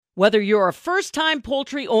Whether you're a first-time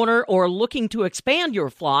poultry owner or looking to expand your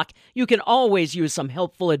flock, you can always use some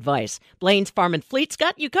helpful advice. Blaine's Farm and Fleet's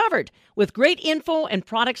got you covered with great info and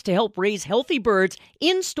products to help raise healthy birds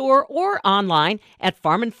in-store or online at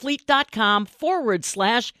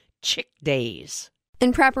farmandfleet.com/chick days.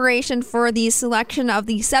 In preparation for the selection of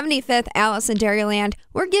the 75th Alice in Dairyland,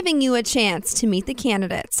 we're giving you a chance to meet the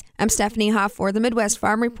candidates. I'm Stephanie Hoff for the Midwest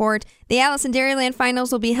Farm Report. The Alice in Dairyland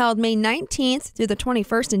Finals will be held May 19th through the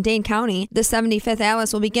 21st in Dane County. The 75th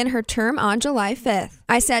Alice will begin her term on July 5th.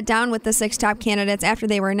 I sat down with the 6 top candidates after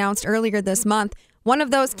they were announced earlier this month. One of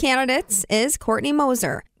those candidates is Courtney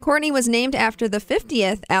Moser. Courtney was named after the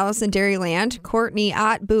 50th Alice in Dairyland, Courtney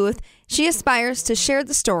Ott Booth. She aspires to share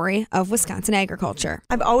the story of Wisconsin agriculture.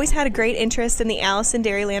 I've always had a great interest in the Alice in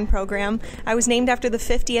Dairyland program. I was named after the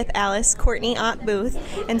 50th Alice, Courtney Ott Booth,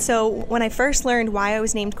 and so when I first learned why I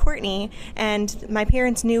was named Courtney, and my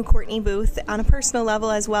parents knew Courtney Booth on a personal level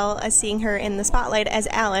as well as seeing her in the spotlight as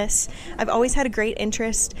Alice, I've always had a great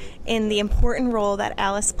interest in the important role that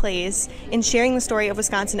Alice plays in sharing the story of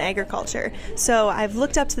Wisconsin agriculture. So I've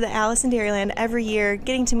looked up to the Alice in Dairyland every year,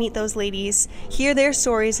 getting to meet those ladies, hear their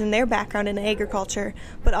stories and their background in agriculture,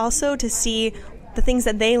 but also to see the things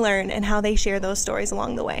that they learn and how they share those stories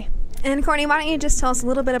along the way. And Courtney, why don't you just tell us a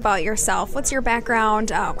little bit about yourself? What's your background?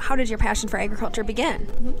 How did your passion for agriculture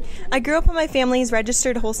begin? I grew up on my family's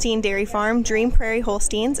registered Holstein dairy farm, Dream Prairie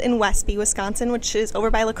Holsteins, in Westby, Wisconsin, which is over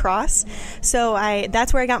by La Crosse. So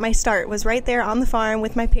that's where I got my start, was right there on the farm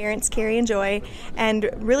with my parents, Carrie and Joy, and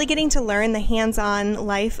really getting to learn the hands-on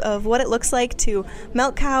life of what it looks like to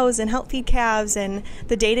milk cows and help feed calves and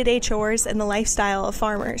the day-to-day chores and the lifestyle of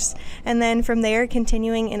farmers. And then from there,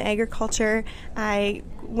 continuing in agriculture, I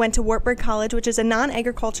went to Wartburg College, which is a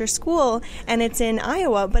non-agriculture school, and it's in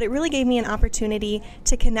Iowa, but it really gave me an opportunity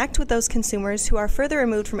to connect with those consumers who are further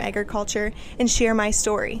removed from agriculture and share my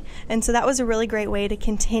story. And so that was a really great way to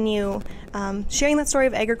continue sharing that story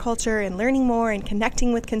of agriculture and learning more and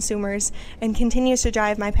connecting with consumers, and continues to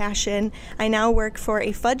drive my passion. I now work for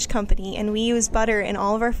a fudge company, and we use butter in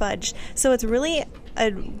all of our fudge. So it's really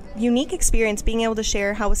a unique experience being able to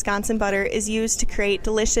share how Wisconsin butter is used to create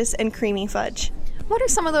delicious and creamy fudge. What are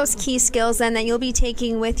some of those key skills then that you'll be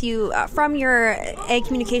taking with you from your ag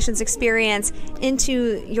communications experience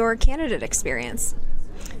into your candidate experience?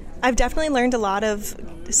 I've definitely learned a lot of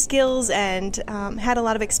skills and had a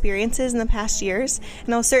lot of experiences in the past years,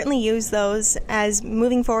 and I'll certainly use those as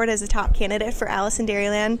moving forward as a top candidate for Alice in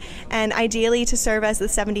Dairyland, and ideally to serve as the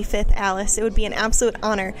 75th Alice. It would be an absolute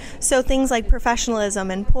honor. So things like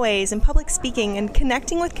professionalism and poise and public speaking and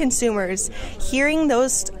connecting with consumers, hearing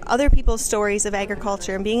those other people's stories of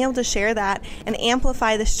agriculture and being able to share that and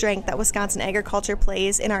amplify the strength that Wisconsin agriculture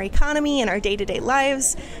plays in our economy and our day-to-day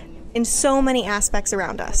lives, in so many aspects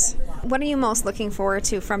around us. What are you most looking forward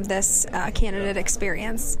to from this candidate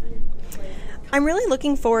experience? I'm really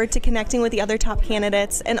looking forward to connecting with the other top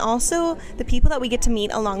candidates and also the people that we get to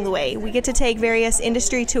meet along the way. We get to take various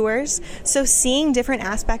industry tours, so seeing different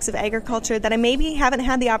aspects of agriculture that I maybe haven't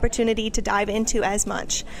had the opportunity to dive into as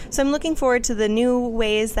much. So I'm looking forward to the new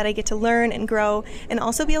ways that I get to learn and grow, and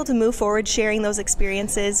also be able to move forward sharing those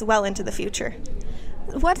experiences well into the future.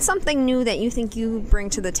 What's something new that you think you bring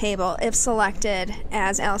to the table if selected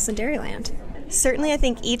as Alice in Dairyland? Certainly, I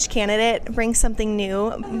think each candidate brings something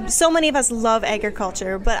new. So many of us love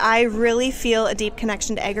agriculture, but I really feel a deep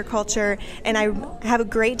connection to agriculture, and I have a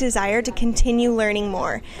great desire to continue learning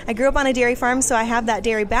more. I grew up on a dairy farm, so I have that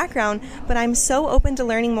dairy background, but I'm so open to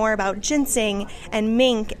learning more about ginseng and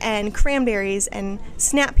mink and cranberries and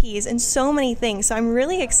snap peas and so many things. So I'm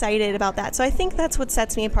really excited about that. So I think that's what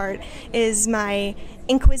sets me apart, is my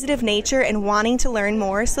inquisitive nature and wanting to learn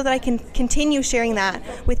more so that I can continue sharing that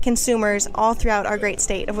with consumers all throughout our great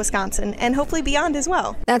state of Wisconsin and hopefully beyond as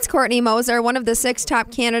well. That's Courtney Moser, one of the 6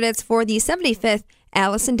 top candidates for the 75th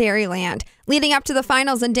Alice in Dairyland. Leading up to the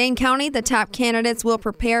finals in Dane County, the top candidates will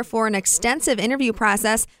prepare for an extensive interview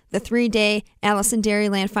process. The 3-day Alice in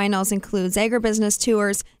Dairyland finals includes agribusiness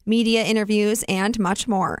tours, media interviews, and much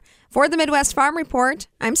more. For the Midwest Farm Report,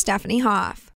 I'm Stephanie Hoff.